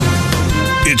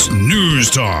It's news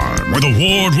time with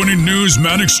award-winning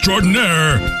newsman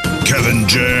extraordinaire, Kevin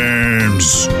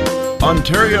James.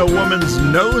 Ontario woman's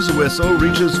nose whistle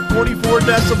reaches 44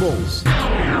 decibels.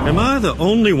 Am I the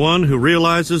only one who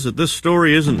realizes that this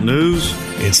story isn't news?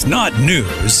 It's not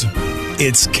news.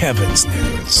 It's Kevin's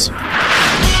news.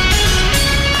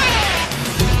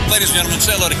 Ladies and gentlemen,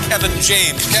 say hello to Kevin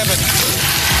James. Kevin.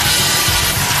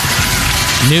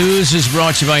 News is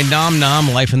brought to you by Nom Nom,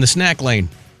 Life in the Snack Lane.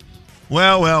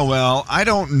 Well, I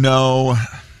don't know.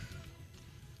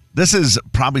 This is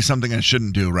probably something I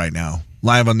shouldn't do right now,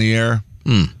 live on the air,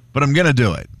 but I'm going to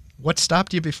do it. What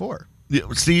stopped you before?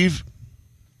 Steve,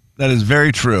 that is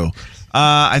very true.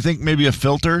 I think maybe a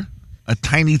filter, a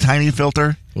tiny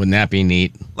filter. Wouldn't that be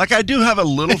neat? Like I do have a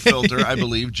little filter, I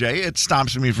believe, Jay. It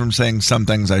stops me from saying some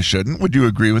things I shouldn't. Would you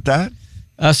agree with that?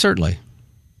 Certainly.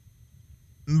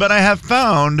 But I have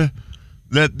found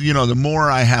that, the more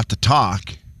I have to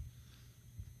talk,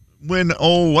 when,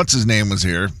 what's his name was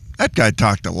here, that guy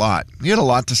talked a lot. He had a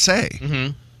lot to say.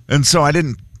 Mm-hmm. And so I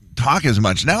didn't talk as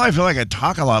much. Now I feel like I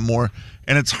talk a lot more,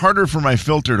 and it's harder for my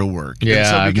filter to work. Yeah, and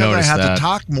so I've because noticed I have that. to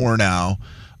talk more now.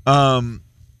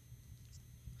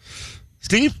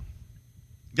 Steve,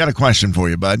 got a question for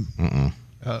you, bud.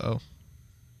 Uh-oh.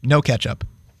 No ketchup.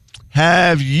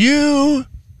 Do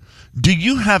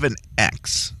you have an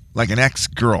ex, like an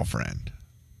ex-girlfriend?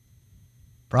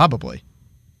 Probably.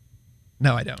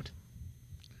 No, I don't.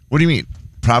 What do you mean?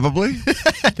 Probably?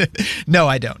 No,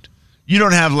 I don't. You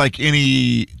don't have like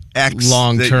any ex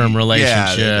long-term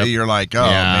relationship. Yeah, that you're like,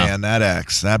 man, that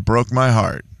ex, that broke my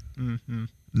heart. Mm-hmm.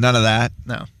 None of that?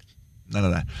 No. None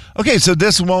of that. Okay, so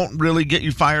this won't really get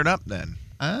you fired up then?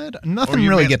 Nothing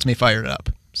really gets me fired up,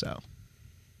 so.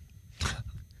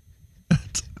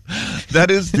 That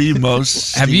is the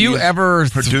most Have you ever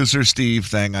producer Steve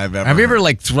thing I've ever Have you ever heard.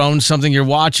 like thrown something? You're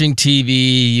watching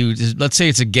TV. Let's say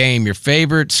it's a game. Your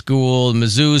favorite school,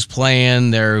 Mizzou's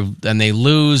playing and they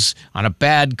lose on a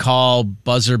bad call,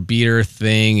 buzzer beater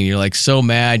thing, and you're like so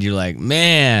mad. You're like,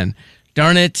 man,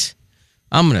 darn it,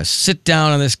 I'm gonna sit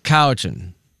down on this couch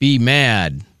and be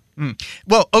mad.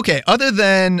 Well, okay, other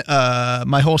than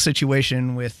my whole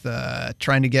situation with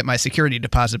trying to get my security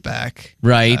deposit back.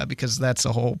 Right. Because that's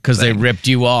a whole Because they thing. ripped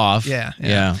you off.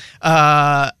 Yeah.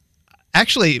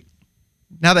 Actually,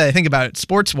 now that I think about it,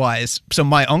 sports-wise, so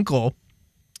my uncle,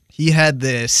 he had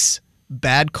this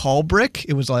bad call brick.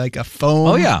 It was like a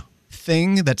foam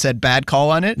thing that said bad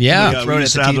call on it. Yeah. We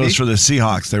used to have those for the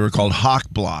Seahawks. They were called Hawk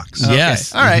blocks. Okay.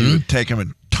 Yes. All right. You would take them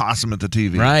and toss them at the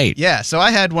TV. Right. Yeah, so I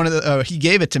had one of the. He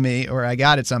gave it to me, or I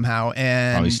got it somehow,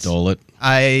 and Probably stole it.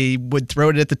 I would throw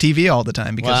it at the TV all the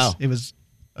time because Wow. it was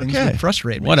things Okay. would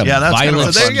frustrate me. What a that's kinda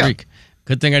violent fun. streak.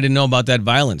 Good thing I didn't know about that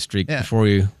violent streak before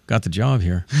you got the job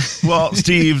here. Well,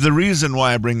 Steve, the reason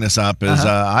why I bring this up is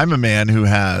I'm a man who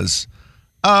has,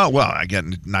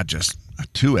 again, not just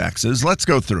 2 exes. Let's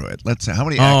go through it. Let's see. How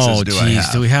many exes do I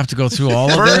have? Do we have to go through all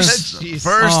of this?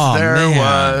 First Oh, there man.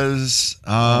 was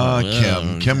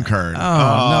Kim Kern.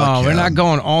 No, we're not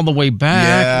going all the way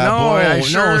back. Yeah, no, boy, I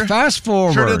no, fast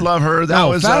forward. Sure did love her. That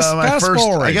was my fast first.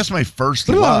 forward. I guess my first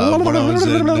love when I was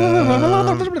in,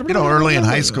 early in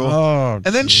high school. Oh,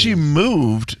 and then she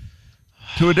moved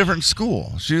to a different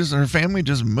school. Her family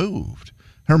just moved.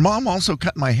 Her mom also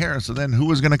cut my hair, so then who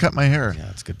was going to cut my hair? Yeah,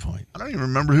 that's a good point. I don't even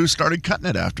remember who started cutting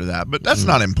it after that, but that's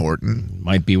not important.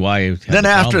 Might be why you had Then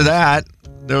the after problem. that,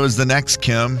 there was the next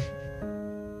Kim.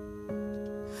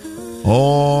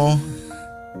 Oh,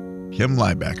 Kim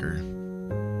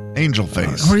Liebecker. Angel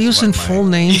Face. Are you using full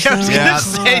names? Yeah, I was now? gonna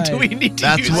say, do we need to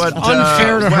That's use what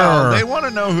Unfair to her. They want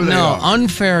to know who they No, are.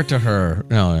 unfair to her.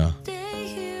 No.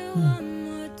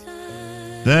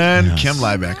 Then Kim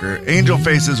Liebecker. Angel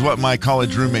Face is what my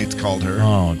college roommates called her.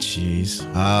 Oh, jeez.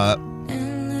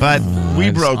 But we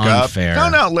that's broke unfair. up.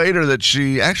 Found out later that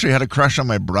she actually had a crush on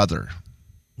my brother.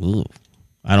 Ooh.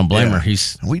 I don't blame Yeah. her.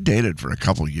 He's. We dated for a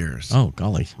couple years. Oh,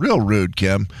 golly. Real rude,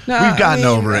 Kim. No, We've gotten I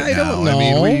mean, over it I now. don't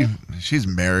know. She's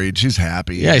married. She's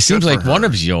happy. Yeah, it seems Good like for one her.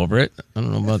 of you over it. I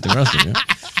don't know about the rest of you.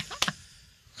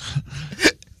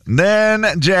 Then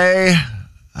Jay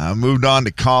moved on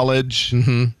to college.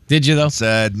 Mm-hmm. Did you though?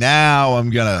 Said, now I'm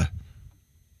gonna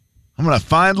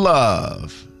find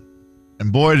love.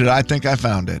 And boy, did I think I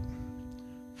found it.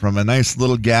 From a nice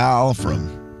little gal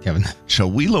from Kevin,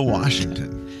 Chewelah,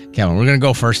 Washington. Kevin, we're gonna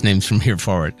go first names from here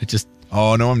forward. It just.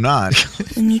 Oh no, I'm not.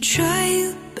 When you try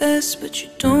your best, but you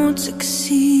don't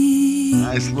succeed.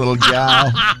 Nice little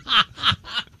gal.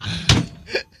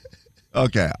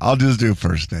 Okay, I'll just do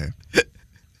first name.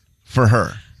 For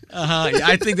her.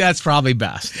 I think that's probably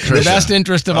best. The best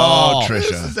interest of all. Trisha.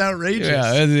 This is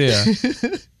outrageous.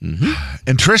 Yeah.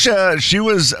 And Trisha, she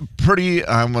was pretty,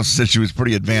 I almost said she was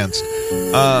pretty advanced.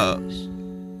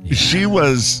 She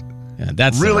was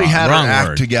that's really had her wrong act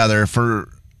word. together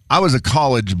I was a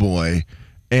college boy,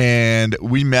 and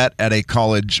we met at a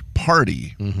college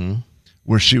party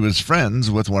where she was friends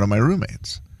with one of my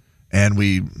roommates. And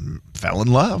we fell in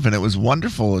love, and it was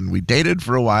wonderful, and we dated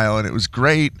for a while, and it was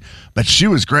great. But she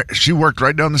was great. She worked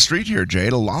right down the street here, Jay,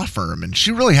 at a law firm, and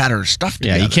she really had her stuff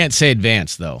together. Yeah, you can't say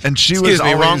advanced, though. And she Excuse was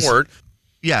me, always, wrong word.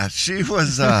 Yeah, she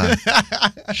was.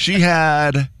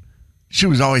 She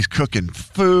was always cooking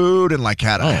food and like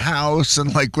had a house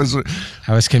and like was.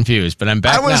 I was confused, but I'm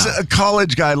back I was now. a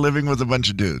college guy living with a bunch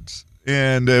of dudes,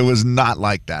 and it was not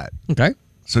like that. Okay.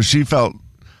 So she felt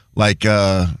like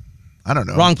I don't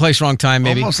know, Wrong place, wrong time,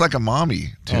 maybe. almost like a mommy.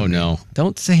 To me. No!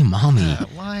 Don't say mommy.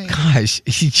 Why? Gosh,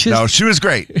 he just. No, she was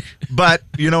great. But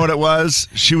you know what it was?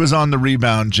 She was on the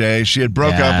rebound, Jay. She had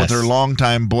broke up with her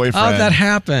longtime boyfriend. Oh, that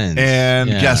happened. And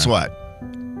guess what?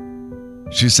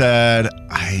 She said,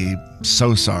 I'm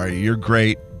so sorry. You're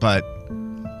great, but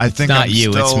I think not I'm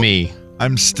you, still, it's me.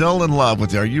 I'm still in love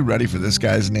with you. Are you ready for this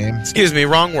guy's name? Excuse me,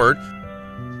 wrong word.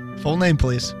 Full name,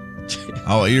 please.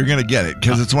 Oh, you're going to get it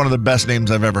because it's one of the best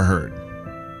names I've ever heard.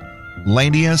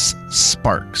 Lanius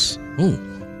Sparks. Ooh.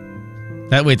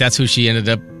 That's who she ended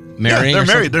up marrying? Yeah, they're or married.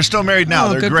 something? They're still married now. Oh,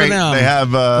 they're good for great. them. They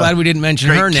have. Glad we didn't mention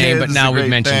great her name, but kids, now a we've great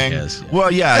mentioned thing. his.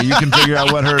 Well, yeah, you can figure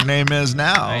out what her name is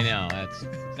now. I know. That's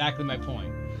exactly my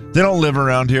point. They don't live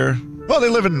around here. Well, they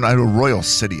live in Royal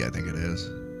City, I think it is.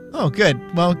 Oh, good.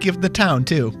 Well, give the town,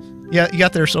 too. Yeah, you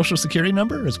got their social security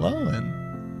number as well?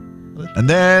 And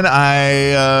then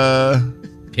I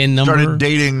PIN number? started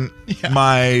dating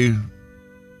my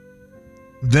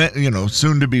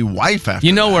soon-to-be wife after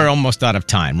we're almost out of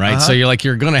time, right? So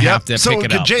you're going to have to pick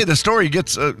it up. Jay, the story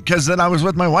gets, because then I was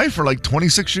with my wife for like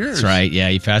 26 years. That's right. Yeah,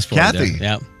 you fast forward. Kathy.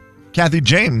 There. Yep. Kathy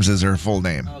James is her full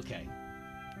name. Okay.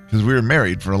 Because we were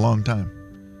married for a long time.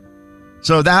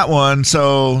 So that one,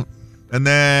 and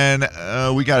then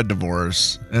we got a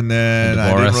divorce. And then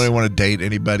I didn't really want to date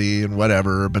anybody and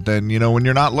whatever. But then, when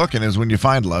you're not looking is when you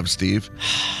find love, Steve.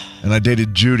 And I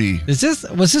dated Judy.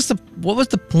 What was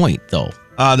the point, though?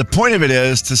 The point of it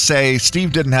is to say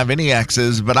Steve didn't have any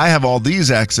exes, but I have all these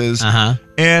exes.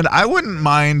 And I wouldn't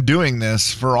mind doing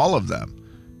this for all of them.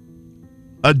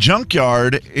 A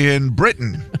junkyard in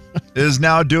Britain is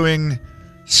now doing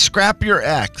Scrap Your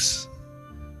Ex,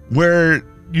 where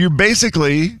you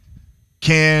basically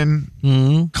can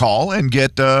call and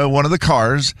get one of the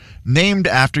cars named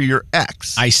after your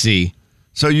ex. I see.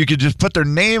 So you could just put their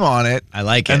name on it. I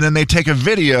like it. And then they take a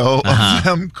video of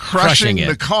them crushing it.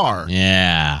 the car.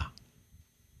 Yeah.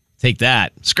 Take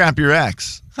that. Scrap Your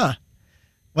Ex. Huh.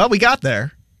 Well, we got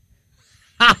there.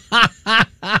 I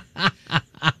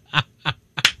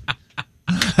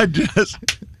just...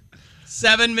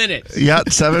 7 minutes. Yeah,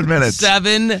 7 minutes.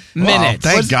 7 minutes. Wow,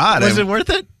 thank God. Was it worth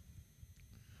it?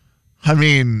 I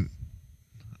mean,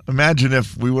 imagine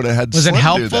if we would have had Was Slim it do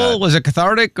helpful? that. Was it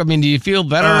cathartic? I mean, do you feel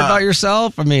better about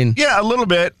yourself? I mean, Yeah, a little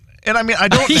bit. And I mean, I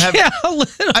don't have a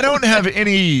little. I don't have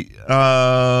any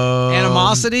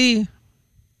Animosity?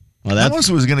 Well, I that's almost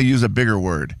was going to use a bigger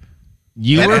word.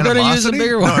 you were going to use a animosity?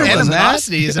 bigger No, word it than wasn't. that.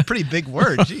 Animosity is a pretty big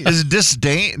word. Jeez. Is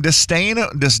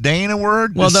disdain a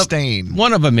word? Well, disdain.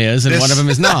 one of them is, and one of them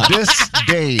is not.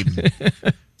 Disdain.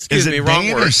 Excuse Is me, it wrong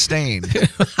Dane word. or stain?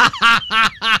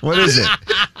 What is it?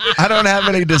 I don't have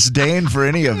any disdain for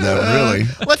any of them, really.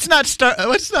 Let's not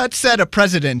set a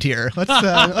precedent here. Let's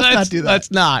not do that.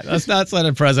 Let's not set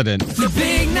a precedent. The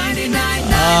big 99.9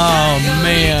 Oh,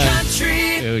 man. Country.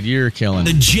 Dude, you're killing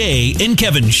The it. Jay and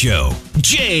Kevin Show.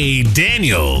 Jay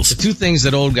Daniels. The two things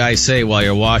that old guys say while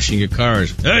you're washing your car is,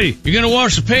 hey, you're going to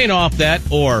wash the paint off that,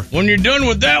 or when you're done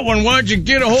with that one, why don't you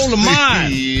get a hold of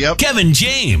mine? Yep. Kevin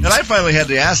James. And I finally had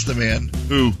to ask the man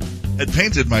who had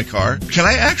painted my car, can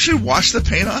I actually wash the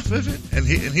paint off of it? And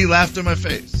he laughed in my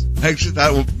face. I actually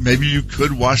thought, well, maybe you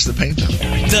could wash the paint off.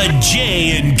 The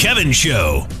Jay and Kevin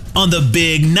Show on the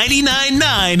Big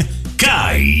 99.9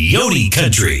 Coyote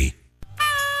Country.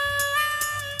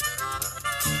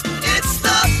 It's the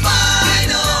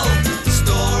final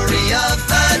story of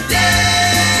the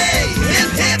day.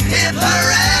 Hip, hip, hip,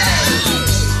 hooray.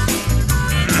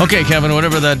 Okay, Kevin,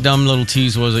 whatever that dumb little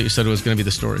tease was that you said it was going to be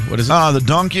the story. What is it? The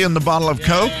donkey and the bottle of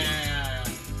Coke.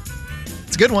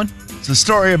 It's a good one. It's a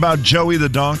story about Joey the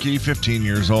donkey, 15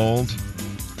 years old.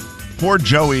 Poor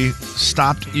Joey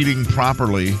stopped eating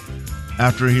properly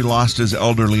after he lost his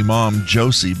elderly mom,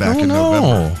 Josie, back in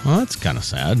November. Well, that's kind of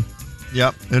sad.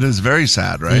 Yep, it is very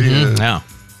sad, right? Yeah.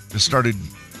 Just started,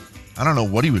 I don't know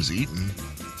what he was eating.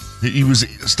 He was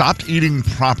stopped eating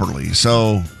properly.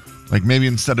 So, like maybe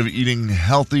instead of eating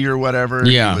healthy or whatever,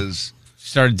 he was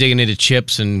started digging into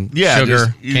chips and sugar,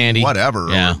 just eating candy, whatever.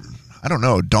 Yeah, or, I don't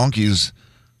know, donkeys,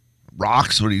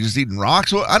 rocks. What, he just eating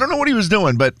rocks? Well, I don't know what he was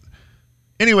doing, but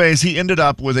anyways, he ended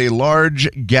up with a large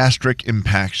gastric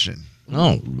impaction.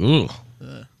 Oh,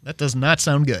 that does not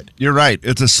sound good. You're right.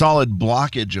 It's a solid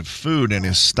blockage of food in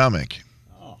his stomach.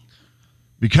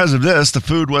 Because of this, the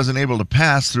food wasn't able to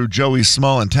pass through Joey's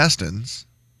small intestines.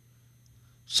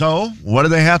 So, what do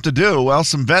they have to do? Well,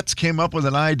 some vets came up with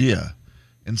an idea.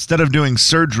 Instead of doing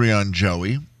surgery on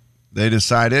Joey, they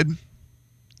decided,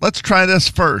 let's try this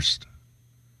first.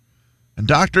 And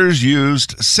doctors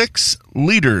used 6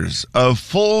 liters of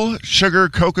full sugar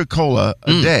Coca-Cola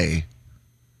a day,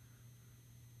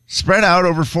 spread out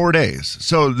over 4 days.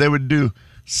 So they would do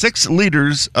 6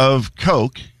 liters of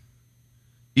Coke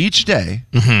each day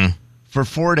for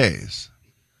 4 days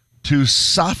to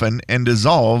soften and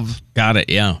dissolve the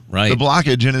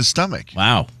blockage in his stomach.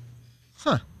 Wow.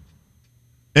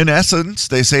 In essence,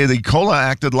 they say the cola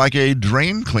acted like a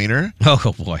drain cleaner.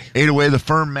 Oh, boy. Ate away the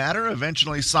firm matter,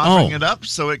 eventually softening it up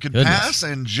so it could pass,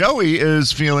 and Joey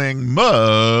is feeling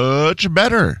much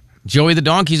better. Joey the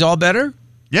donkey's all better?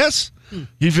 Yes.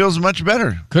 He feels much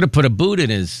better. Could have put a boot in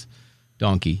his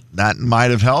donkey. That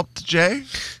might have helped, Jay.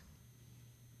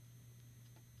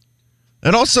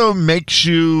 It also makes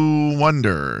you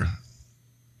wonder,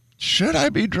 should I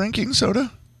be drinking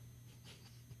soda?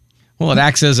 Well, it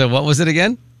acts as a, what was it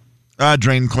again?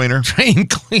 Drain cleaner. Drain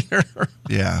cleaner.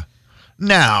 Yeah.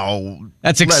 Now,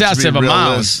 that's excessive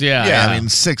amounts. Yeah, I mean,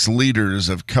 6 liters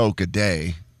of Coke a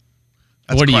day.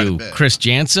 That's what are you, Chris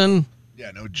Jansen? Yeah,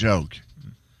 no joke.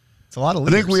 It's a lot of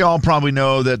liters. I think we all probably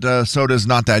know that soda's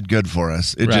not that good for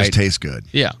us. It just tastes good.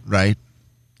 Yeah. Right?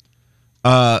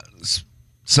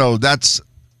 So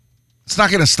it's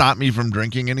not going to stop me from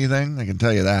drinking anything. I can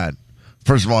tell you that.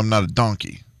 First of all, I'm not a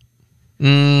donkey.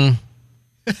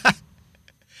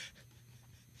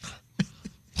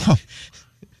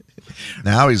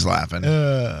 Now he's laughing.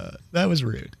 That was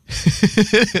rude.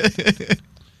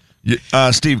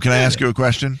 Steve, can I ask you a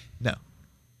question? No.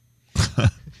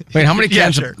 Wait, how many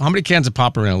cans? How many cans of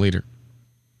pop are in a liter?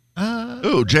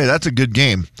 Ooh, Jay, that's a good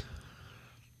game.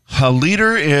 A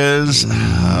liter is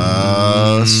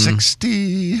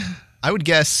 60. I would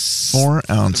guess 4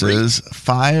 ounces,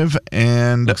 5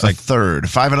 and a third.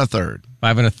 5 and a third.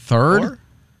 5 and a third. 4?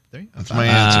 That's my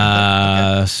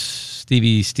answer.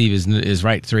 Steve is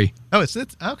right. 3. Oh, it's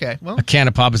okay. Well, a can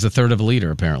of pop is a third of a liter,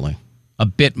 apparently. A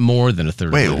bit more than a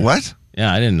third. Wait, of a liter. what?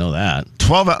 Yeah, I didn't know that.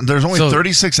 12. There's only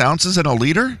 36 ounces in a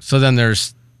liter. So then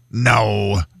there's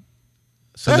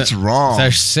that's wrong.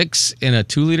 There's 6 in a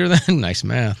 2 liter. Then nice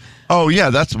math. Oh yeah,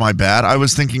 that's my bad. I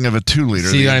was thinking of a 2 liter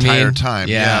the entire time.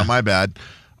 Yeah, my bad.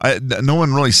 No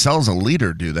one really sells a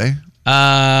liter, do they?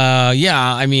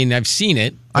 Yeah. I mean, I've seen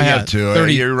it. I have too.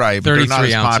 You're right, but they're not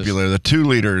as popular. The 2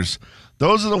 liters.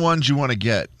 Those are the ones you want to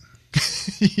get.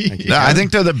 I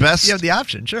think they're the best. You have the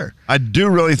option, sure. I do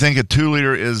really think a 2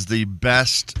 liter is the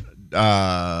best.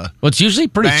 Well, it's usually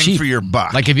pretty cheap for your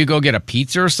buck. Like if you go get a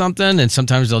pizza or something, and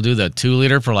sometimes they'll do the 2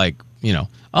 liter for we'll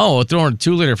throw in a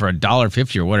 2 liter for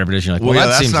 $1.50 or whatever it is. You're like,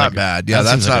 that seems not like bad. Yeah,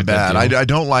 that's not bad. I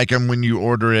don't like them when you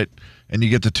order it and you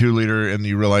get the 2 liter and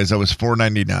you realize that was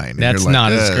 $4.99. That's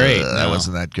not as great. That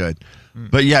wasn't that good.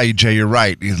 But yeah, Jay, you're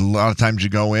right. A lot of times you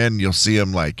go in, you'll see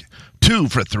them like 2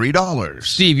 for $3.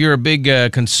 Steve, you're a big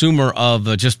consumer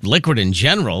of just liquid in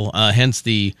general, hence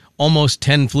the almost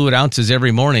 10 fluid ounces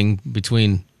every morning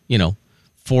between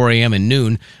 4 a.m. and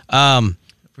noon.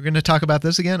 We're going to talk about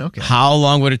this again? Okay. How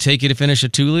long would it take you to finish a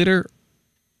 2 liter?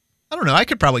 I don't know. I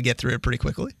could probably get through it pretty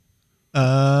quickly.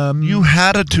 You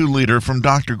had a 2 liter from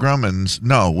Dr. Grumman's.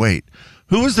 No, wait.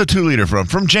 Who was the 2 liter from?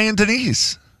 From Jay and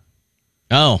Denise.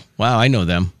 Oh, wow. I know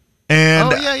them.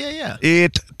 And yeah.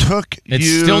 It took It's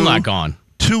still not gone.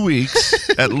 2 weeks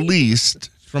at least.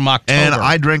 From October. And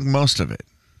I drank most of it.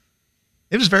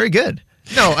 It was very good.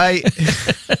 No, I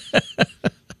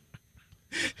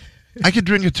could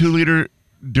drink a 2 liter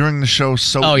during the show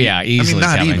so easily. I mean,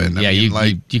 not Kevin. even. Yeah,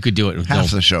 you could do it.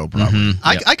 Half the show, probably.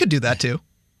 I could do that, too.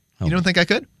 You don't think I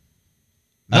could?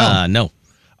 No.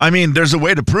 I mean, there's a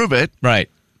way to prove it. Right.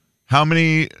 How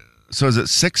many... So is it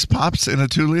 6 pops in a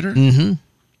 2 liter? Mm-hmm.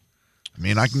 I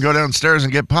mean, I can go downstairs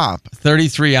and get pop.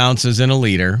 33 ounces in a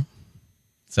liter.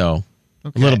 So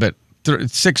a little bit.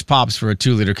 6 pops for a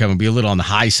 2 liter, Kevin, would be a little on the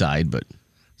high side, but...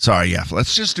 Sorry,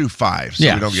 let's just do 5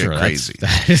 so we don't get crazy.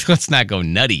 Let's not go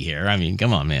nutty here. I mean,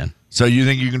 come on, man. So you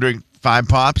think you can drink 5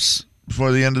 pops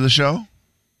before the end of the show?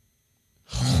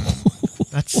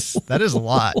 That is a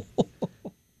lot.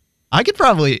 I could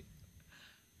probably...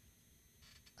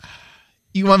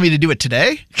 You want me to do it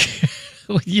today?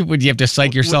 Would you have to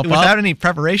psych yourself up? Without any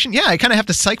preparation? Yeah, I kind of have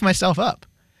to psych myself up.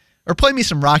 Or play me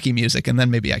some Rocky music, and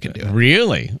then maybe I can do it.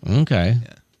 Really? Okay.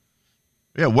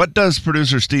 Yeah, what does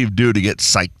producer Steve do to get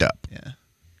psyched up? Yeah.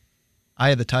 Eye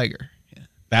of the Tiger. Yeah.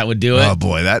 That would do it? Oh,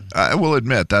 boy. That I will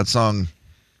admit, that song,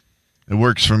 it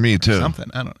works for me, too. Something.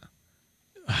 I don't know.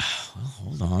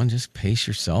 Hold on. Just pace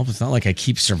yourself. It's not like I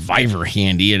keep Survivor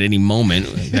handy at any moment.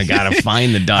 I got to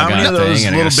find the doggone thing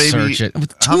and I got to search it.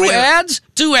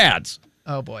 Two ads?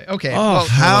 Oh, boy. Okay. Oh,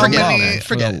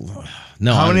 forget it.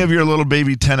 No. How many of your little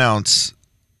baby 10-ounce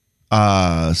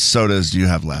sodas do you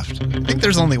have left? I think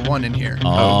there's only one in here.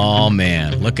 Oh,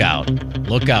 man. Look out.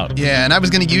 Look out. Yeah, and I was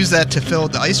going to use that to fill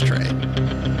the ice tray.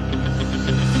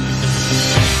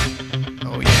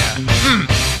 Oh, yeah.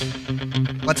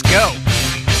 Let's go.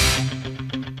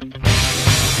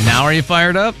 Now are you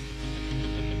fired up?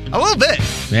 A little bit.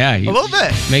 Yeah. A little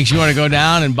bit. Makes you want to go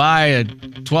down and buy a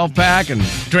 12-pack and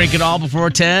drink it all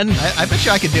before 10? I bet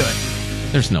you I could do it.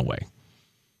 There's no way.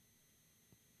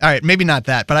 All right, maybe not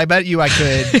that, but I bet you I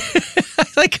could. I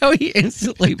like how he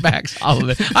instantly backs all of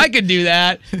it. I could do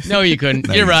that. No, you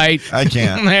couldn't. You're right. I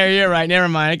can't. There, you're right. Never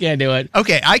mind. I can't do it.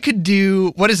 Okay, I could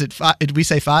do, what is it? Did we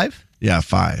say 5? Yeah,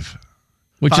 5.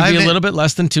 Which would be a little bit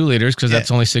less than 2 liters because that's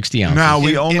only 60 ounces. Now,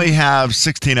 we only have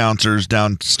 16 ounces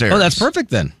downstairs. Oh, that's perfect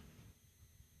then.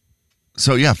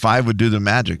 So, yeah, 5 would do the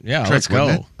magic. Yeah, trick, let's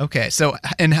go. Okay, so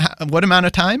in what amount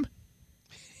of time?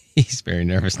 He's very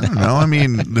nervous now. I don't know. I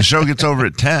mean, the show gets over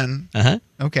at 10. Uh-huh.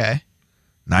 Okay.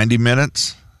 90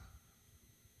 minutes.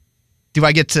 Do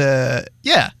I get to...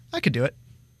 Yeah, I could do it.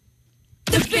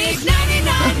 The big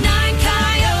 99.9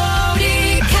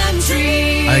 Coyote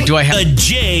Country. Do I have... The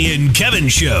Jay and Kevin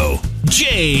Show.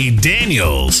 Jay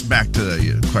Daniels. Back to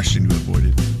the question you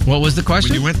avoided. What was the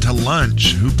question? When you went to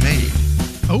lunch, who paid?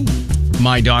 Oh.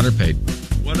 My daughter paid.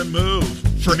 What a move.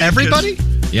 For everybody?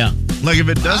 Yeah. Like, if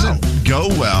it doesn't go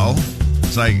well,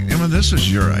 it's like, Emma, this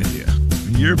was your idea.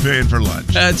 You're paying for lunch.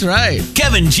 That's right.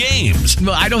 Kevin James.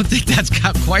 Well, I don't think that's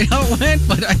quite how it went,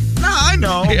 but I... No, I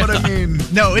know, Yeah. but I mean...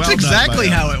 No, it's exactly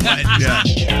how it went. Yeah.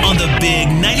 On the big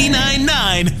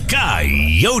 99.9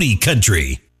 Coyote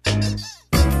Country.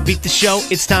 Beat the show,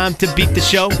 it's time to beat the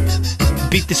show.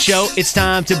 Beat the show, it's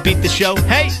time to beat the show.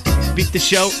 Hey! Beat the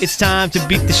show, it's time to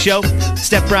beat the show.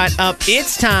 Step right up,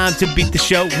 it's time to beat the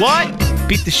show. What?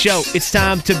 Beat the show, it's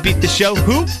time to beat the show.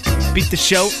 Who? Beat the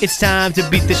show, it's time to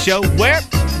beat the show. Where?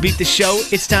 Beat the show,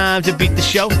 it's time to beat the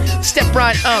show. Step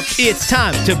right up, it's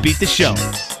time to beat the show.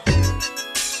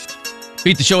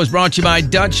 Beat the Show is brought to you by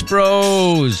Dutch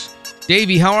Bros.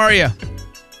 Davey, how are you?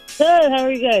 Good, how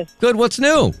are you guys? Good, what's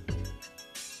new?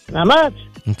 Not much.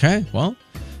 Okay, well,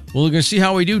 we're going to see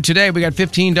how we do today. We got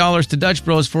 $15 to Dutch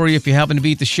Bros for you if you happen to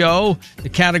beat the show. The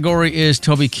category is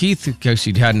Toby Keith. In case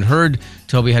you hadn't heard,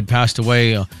 Toby had passed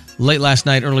away late last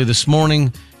night, early this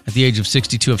morning at the age of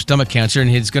 62 of stomach cancer. And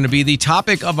it's going to be the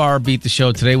topic of our Beat the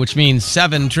Show today, which means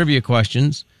 7 trivia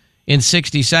questions in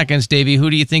 60 seconds. Davey, who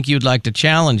do you think you'd like to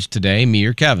challenge today, me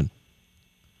or Kevin?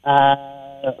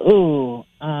 Kevin,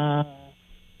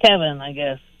 I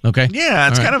guess. Okay. Yeah,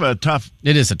 it's kind of a tough...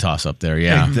 It is a toss-up there,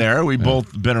 yeah. thing there. We've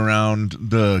both been around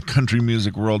the country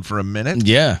music world for a minute.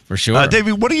 Yeah, for sure.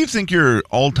 Davey, what do you think your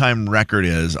all-time record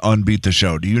is on Beat the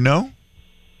Show? Do you know?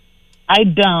 I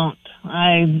don't.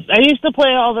 I used to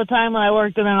play all the time when I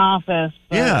worked in an office.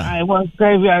 But Yeah. I work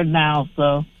graveyard now,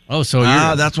 so... Oh, so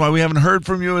you're that's why we haven't heard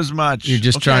from you as much. you're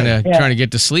just Okay. trying to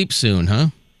get to sleep soon, huh?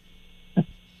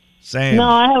 Same. No,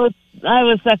 I have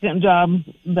a second job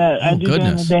that I do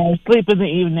goodness. during the day. I sleep in the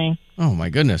evening. Oh my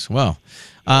goodness. Well,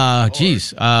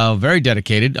 geez, very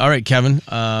dedicated. All right, Kevin.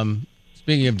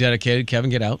 Speaking of dedicated, Kevin,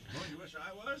 get out. Oh, you wish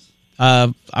I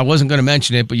was? I wasn't going to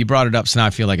mention it, but you brought it up, so now I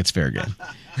feel like it's fair game.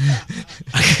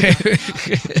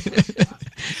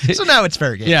 So now it's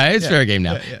fair game. Yeah, it's fair game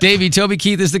now. Yeah. Davey, Toby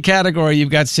Keith is the category.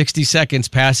 You've got 60 seconds.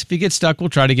 Pass. If you get stuck, we'll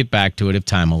try to get back to it if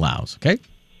time allows. Okay?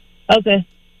 Okay.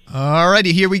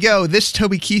 Alrighty, here we go. This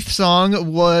Toby Keith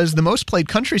song was the most played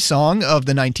country song of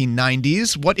the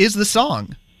 1990s. What is the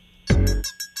song?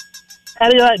 How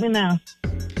do you like me now?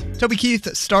 Toby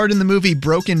Keith starred in the movie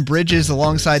Broken Bridges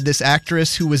alongside this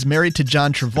actress who was married to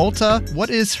John Travolta. What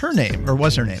is her name, or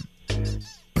was her name?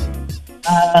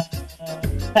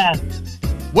 Pass.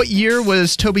 What year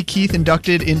was Toby Keith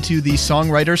inducted into the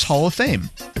Songwriters Hall of Fame?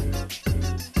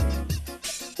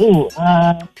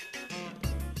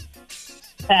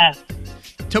 Pass.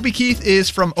 Toby Keith is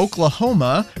from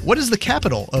Oklahoma. What is the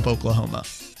capital of Oklahoma?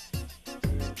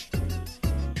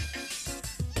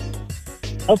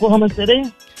 Oklahoma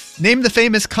City. Name the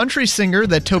famous country singer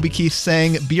that Toby Keith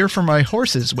sang Beer for My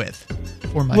Horses with.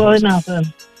 For my Willie horses.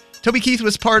 Nelson. Toby Keith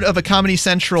was part of a Comedy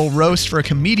Central roast for a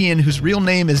comedian whose real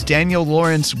name is Daniel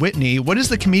Lawrence Whitney. What is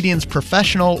the comedian's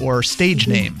professional or stage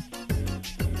name?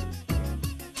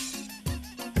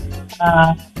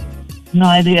 No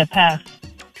idea. Pass.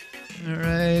 All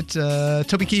right.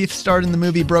 Toby Keith starred in the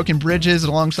movie Broken Bridges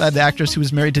alongside the actress who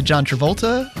was married to John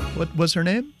Travolta. What was her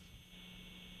name?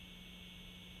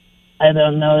 I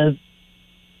don't know.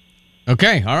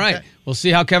 Okay, all right. Okay. We'll see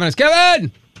how Kevin is.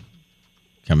 Kevin!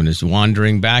 Kevin is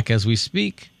wandering back as we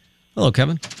speak. Hello,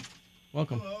 Kevin.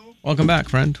 Welcome. Hello. Welcome back,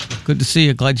 friend. Good to see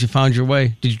you. Glad you found your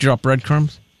way. Did you drop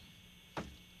breadcrumbs?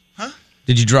 Huh?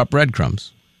 Did you drop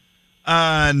breadcrumbs?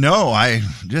 No, I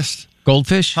just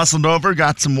Goldfish? hustled over,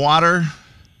 got some water,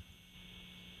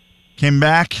 came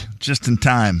back just in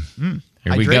time. Here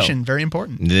we go. Hydration, very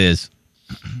important. It is.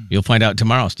 You'll find out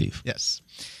tomorrow, Steve. Yes.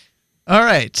 All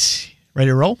right. Ready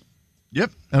to roll?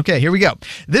 Yep. Okay, here we go.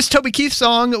 This Toby Keith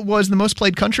song was the most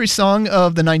played country song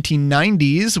of the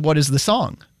 1990s. What is the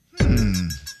song?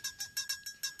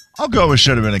 I'll go with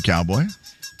Should Have Been a Cowboy.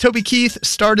 Toby Keith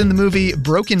starred in the movie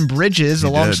Broken Bridges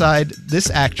alongside this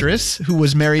actress who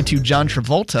was married to John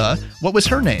Travolta. What was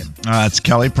her name? It's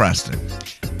Kelly Preston.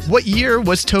 What year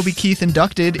was Toby Keith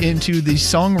inducted into the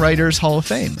Songwriters Hall of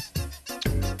Fame?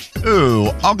 Ooh,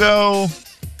 I'll go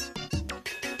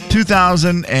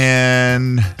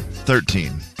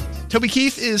 2013. Toby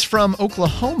Keith is from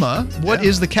Oklahoma. What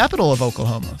is the capital of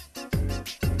Oklahoma?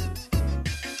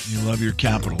 You love your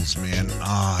capitals, man.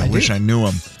 I wish I knew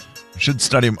them. Should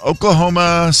study them.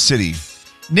 Oklahoma City.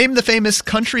 Name the famous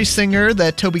country singer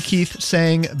that Toby Keith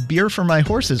sang Beer for My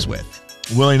Horses with.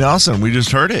 Willie Nelson. We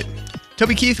just heard it.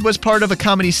 Toby Keith was part of a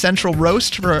Comedy Central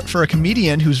roast for a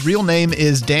comedian whose real name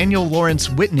is Daniel Lawrence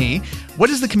Whitney. What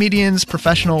is the comedian's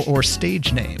professional or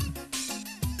stage name?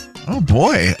 Oh,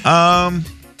 boy.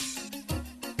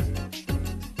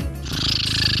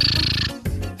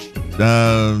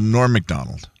 Norm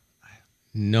Macdonald.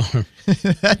 Norm.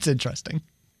 That's interesting.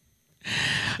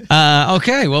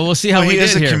 Okay, well, we'll see how we did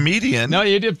is a here. comedian. No,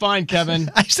 you did fine,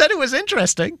 Kevin. I said it was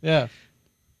interesting. Yeah.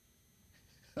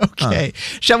 Okay.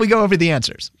 Shall we go over the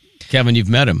answers? Kevin, you've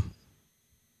met him.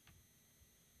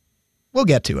 We'll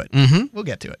get to it. We'll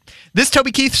get to it. This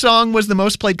Toby Keith song was the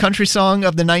most played country song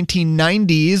of the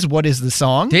 1990s. What is the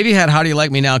song? Davey had How Do You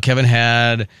Like Me Now? Kevin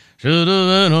had Should Have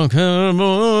Been a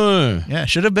Cowboy. Yeah,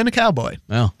 Should Have Been a Cowboy.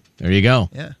 Well, there you go.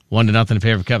 Yeah. 1-0 in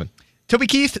favor of Kevin. Toby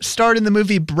Keith starred in the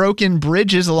movie Broken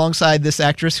Bridges alongside this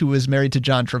actress who was married to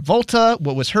John Travolta.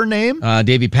 What was her name?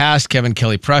 Davey passed. Kevin,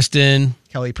 Kelly Preston.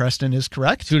 Kelly Preston is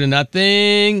correct.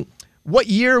 2-0. What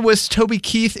year was Toby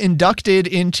Keith inducted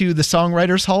into the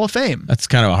Songwriters Hall of Fame? That's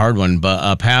kind of a hard one,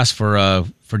 but pass for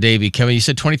Davey. Kevin, you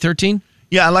said 2013?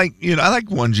 Yeah, I like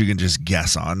ones you can just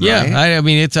guess on. Yeah, right? I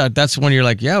mean that's one you're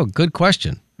like, yeah, good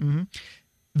question.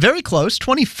 Very close,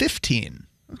 2015.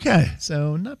 Okay,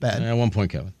 so not bad. 1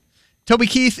 point, Kevin. Toby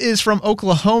Keith is from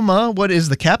Oklahoma. What is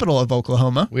the capital of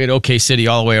Oklahoma? We had OK City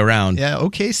all the way around. Yeah,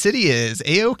 OK City is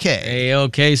A-OK.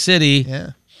 A-OK City.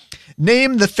 Yeah.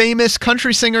 Name the famous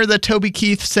country singer that Toby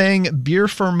Keith sang Beer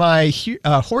for My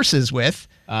Horses with.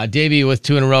 Davey with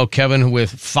 2 in a row. Kevin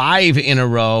with 5 in a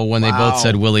row when they both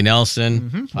said Willie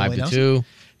Nelson. 5-2.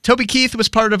 Toby Keith was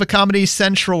part of a Comedy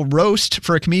Central roast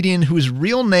for a comedian whose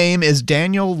real name is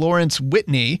Daniel Lawrence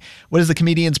Whitney. What is the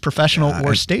comedian's professional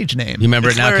or stage name? You remember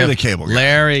it now? Larry the Cable Guy.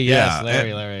 Larry, yes. Yeah.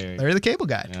 Larry. Larry the Cable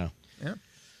Guy. Yeah.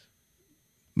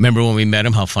 Remember when we met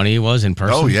him, how funny he was in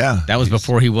person? Oh, yeah. That was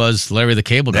before he was Larry the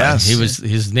Cable Guy. Yes.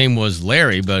 His name was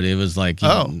Larry, but it was like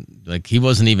he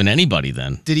wasn't even anybody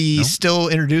then. Did he still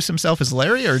introduce himself as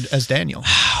Larry or as Daniel?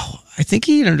 I think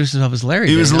he introduced himself as Larry.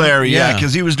 He was didn't he? Larry, yeah,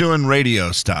 because he was doing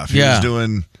radio stuff. He was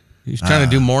doing. He was trying to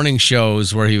do morning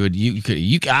shows where he would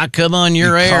I come on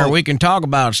your air, we can talk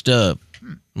about stuff.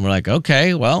 And we're like,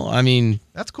 okay, well, I mean,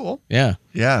 that's cool. Yeah.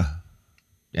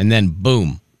 And then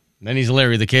boom, then he's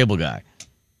Larry the Cable Guy.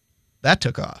 That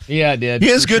took off. Yeah, it did. He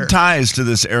has good ties to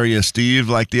this area, Steve.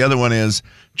 Like the other one is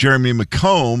Jeremy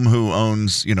McComb, who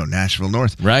owns, Nashville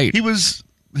North. Right. He was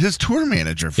his tour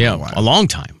manager for a while. A long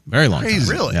time. Very long time.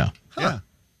 Really? Yeah. Yeah.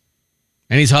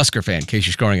 And he's a Husker fan, in case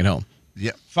you're scoring at home.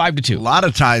 Yeah. 5-2. A lot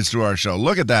of ties to our show.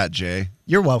 Look at that, Jay.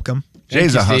 You're welcome.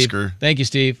 Jay's a Steve. Husker. Thank you,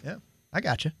 Steve. Yeah, I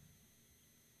got you.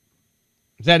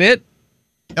 Is that it?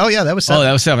 Oh, yeah, that was 7. Oh,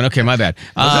 that was 7. Okay, my bad.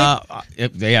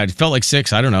 It felt like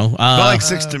 6. I don't know. Felt like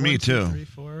 6 to me, 1, 2, too. 3,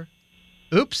 4.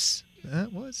 Oops.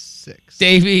 That was 6.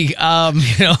 Davey, you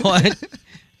know what?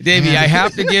 Davey, I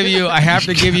have to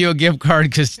give you a gift card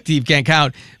because Steve can't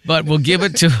count, but we'll give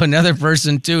it to another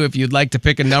person too. If you'd like to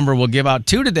pick a number, we'll give out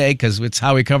 2 today because it's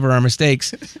how we cover our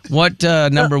mistakes. What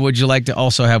number would you like to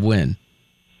also have win?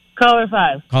 Caller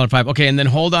 5. Caller 5. Okay, and then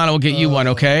hold on. I'll get you one,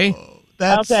 okay?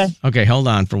 Okay. Okay, hold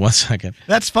on for 1 second.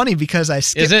 That's funny because I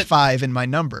skipped it? 5 in my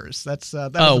numbers. That was the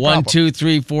 1, problem. 2,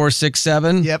 3, 4, 6,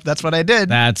 7. Yep, that's what I did.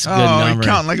 That's a good Oh, number. you're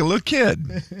counting like a little kid.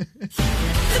 The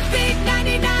big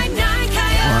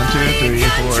 99.9 1, 2, 3,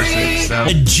 4, 6, 7.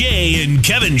 The Jay and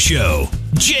Kevin Show.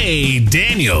 Jay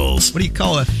Daniels. What do you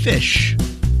call a fish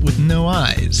with no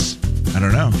eyes? I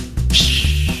don't know.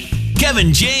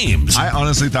 Kevin James. I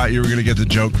honestly thought you were going to get the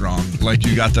joke wrong. Like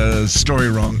you got the story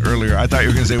wrong earlier. I thought you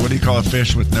were going to say, what do you call a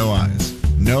fish with no eyes?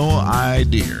 No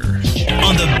idea.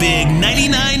 On the big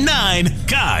 99.9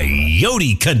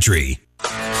 Coyote Country.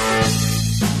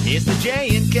 It's the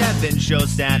Jay and Kevin Show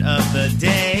stat of the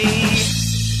day.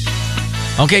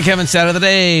 Okay, Kevin, stat of the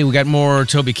day. We got more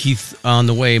Toby Keith on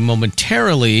the way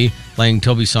momentarily, playing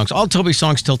Toby songs. All Toby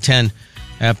songs till 10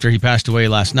 after he passed away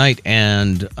last night,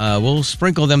 and we'll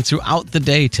sprinkle them throughout the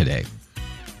day today.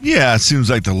 Yeah, it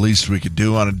seems like the least we could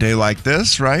do on a day like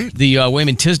this, right? The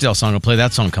Wayman Tisdale song, will play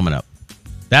that song coming up.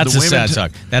 That's The a Wayman sad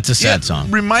song. That's a sad song.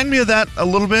 Remind me of that a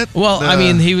little bit. Well, I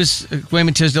mean, he was,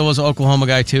 Wayman Tisdale was an Oklahoma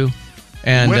guy too.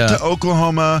 And went to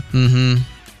Oklahoma.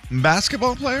 Mm-hmm.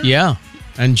 Basketball player? Yeah.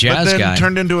 And jazz but then guy.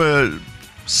 turned into a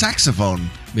saxophone.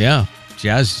 Yeah.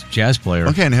 Jazz player.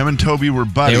 Okay, and him and Toby were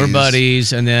buddies. They were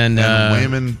buddies, and then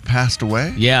Wayman passed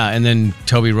away. Yeah, and then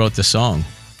Toby wrote the song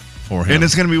for him. And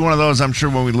it's going to be one of those. I'm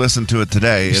sure when we listen to it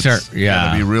today, it's going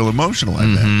to be real emotional.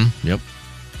 I bet. Yep.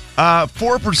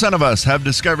 4% of us have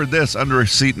discovered this under a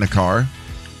seat in a car.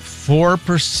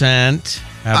 4%.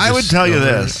 I would tell you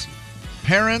this,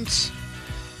 parents.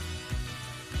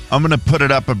 I'm going to put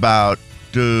it up about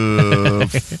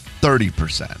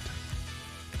 30%.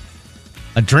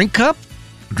 A drink cup?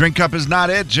 Drink cup is not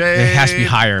it, Jay. It has to be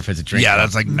higher if it's a drink cup. Yeah,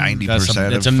 that's like 90%.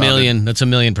 That's a million. That's a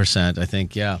million%, I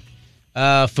think, yeah.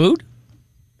 Food?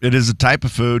 It is a type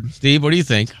of food. Steve, what do you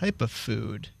think? Type of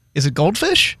food. Is it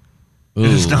goldfish? Ooh.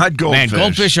 It is not goldfish. Man,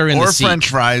 goldfish are in or the seat. Or French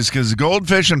fries, because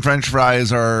goldfish and French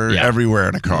fries are everywhere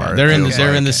in a car. They're in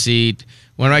the seat.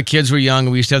 When my kids were young,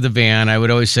 we used to have the van. I would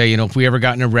always say, if we ever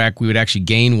got in a wreck, we would actually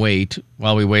gain weight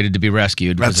while we waited to be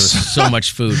rescued because there was so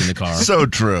much food in the car. So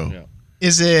true. Yeah.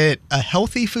 Is it a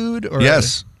healthy food? Or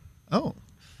yes. Oh.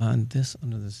 Find this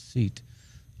under the seat.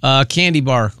 Candy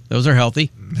bar. Those are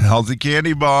healthy. Healthy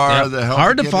candy bar. Yep. The healthy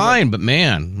hard to find, but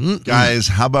man. Guys,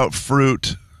 how about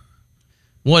fruit?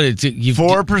 What is it?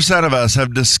 4% of us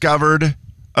have discovered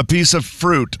a piece of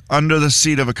fruit under the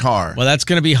seat of a car. Well, that's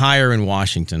going to be higher in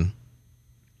Washington.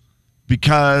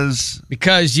 Because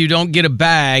you don't get a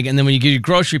bag, and then when you get your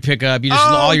grocery pickup, you just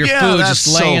all your food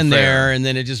just laying there, and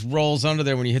then it just rolls under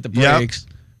there when you hit the brakes.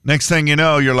 Yep. Next thing you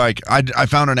know, you're like, I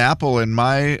found an apple in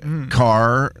my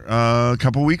car a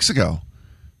couple weeks ago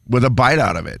with a bite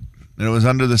out of it, and it was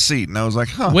under the seat, and I was like,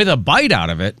 huh. With a bite out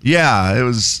of it? Yeah, it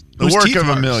was the work of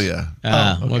Amelia.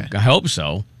 Okay. Well, I hope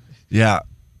so. Yeah.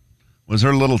 Was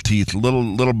her little teeth,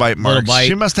 little bite marks. Little bite.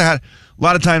 She must have had, a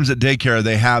lot of times at daycare,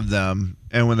 they have them.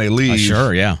 And when they leave,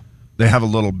 sure, yeah, they have a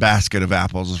little basket of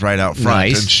apples right out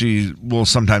front, and she will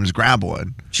sometimes grab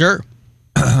one. Sure,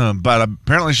 but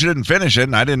apparently she didn't finish it,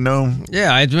 and I didn't know.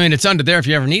 Yeah, I mean it's under there if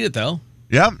you ever need it, though.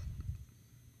 Yep.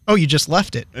 Oh, you just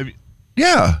left it.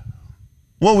 Yeah.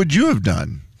 What would you have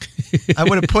done? I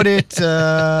would have put it.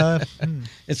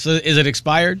 Is it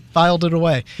expired? Filed it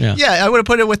away. Yeah. I would have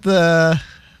put it with the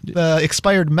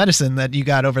expired medicine that you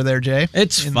got over there, Jay.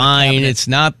 It's fine. It's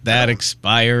not that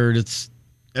expired. It's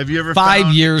have you ever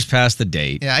 5 years past the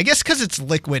date? Yeah, I guess because it's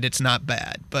liquid, it's not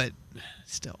bad, but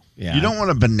still. Yeah. You don't want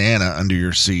a banana under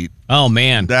your seat. Oh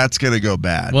man, that's gonna go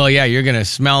bad. Well, yeah, you're gonna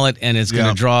smell it, and it's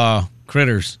gonna draw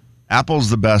critters. Apple's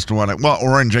the best one. Well,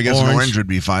 orange. I guess an orange would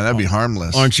be fine. That'd be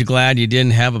harmless. Aren't you glad you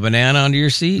didn't have a banana under your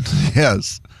seat?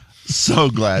 Yes. So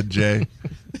glad, Jay.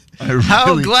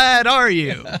 How glad are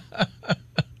you?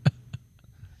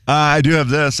 I do have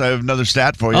this. I have another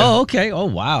stat for you. Oh, okay. Oh,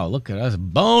 wow. Look at us.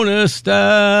 Bonus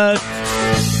stat.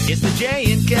 It's the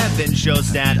Jay and Kevin Show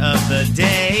stat of the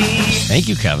day. Thank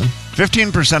you, Kevin.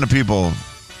 15% of people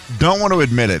don't want to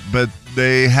admit it, but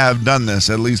they have done this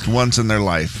at least once in their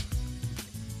life.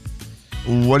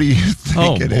 What do you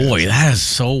think it is? Oh, boy. That is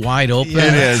so wide open. Yeah,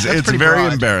 it is. It's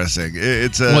very embarrassing.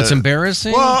 What's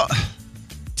embarrassing? Well,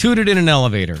 tooted in an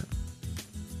elevator.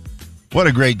 What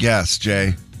a great guess,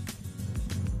 Jay.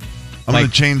 I'm going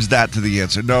to change that to the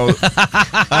answer. No,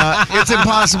 it's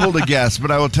impossible to guess,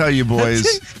 but I will tell you,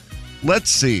 boys, let's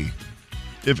see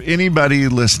if anybody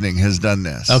listening has done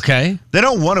this. Okay. They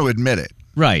don't want to admit it.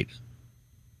 Right.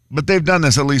 But they've done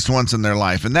this at least once in their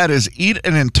life, and that is eat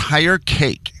an entire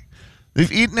cake.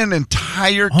 They've eaten an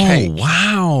entire cake. Oh,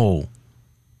 wow.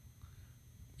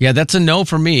 Yeah, that's a no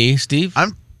for me, Steve.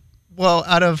 Well,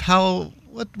 out of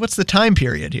what's the time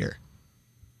period here?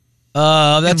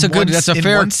 That's In that's a in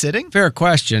fair one sitting? fair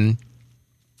question.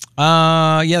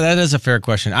 Yeah, that is a fair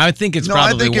question. I think it's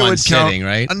probably one sitting,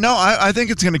 right? No, I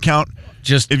think it's going to count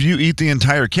just if you eat the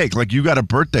entire cake. Like you got a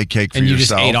birthday cake for and you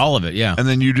yourself. just ate all of it, yeah. And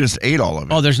then you just ate all of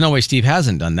it. Oh, there's no way Steve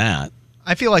hasn't done that.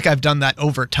 I feel like I've done that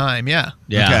over time. Yeah.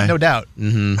 Yeah. Okay. No doubt.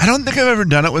 Mm-hmm. I don't think I've ever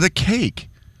done it with a cake.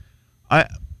 I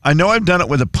know I've done it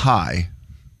with a pie.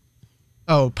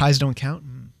 Oh, pies don't count?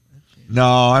 No,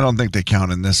 I don't think they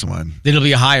count in this one. It'll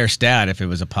be a higher stat if it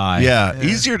was a pie. Yeah,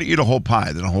 easier to eat a whole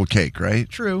pie than a whole cake, right?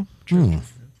 True. And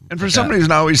for some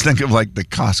reason, I always think of like the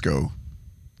Costco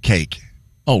cake.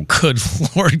 Oh, good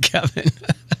Lord, Kevin.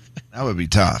 That would be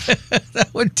tough. That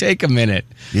would take a minute.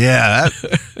 Yeah,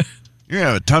 you're going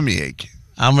to have a tummy ache.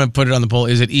 I'm going to put it on the poll.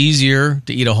 Is it easier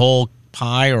to eat a whole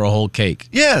pie or a whole cake?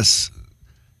 Yes.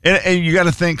 And you got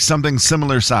to think something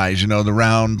similar size, the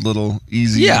round little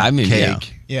easy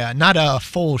cake. Yeah, not a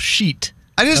full sheet.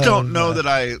 I just don't know that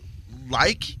I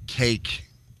like cake.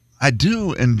 I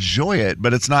do enjoy it,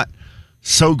 but it's not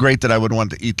so great that I would want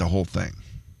to eat the whole thing.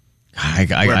 I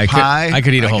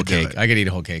could eat a whole cake. I could eat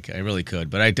a whole cake. I really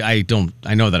could, but I don't.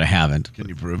 I know that I haven't. Can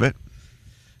you prove it?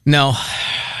 No,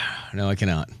 I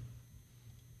cannot.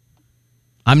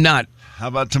 I'm not. How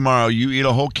about tomorrow? You eat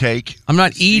a whole cake. I'm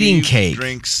not eating cake.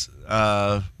 Drinks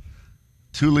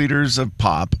 2 liters of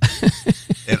pop,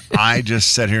 and I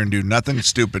just sit here and do nothing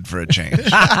stupid for a change.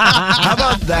 How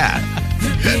about that?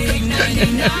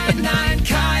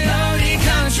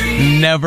 Never.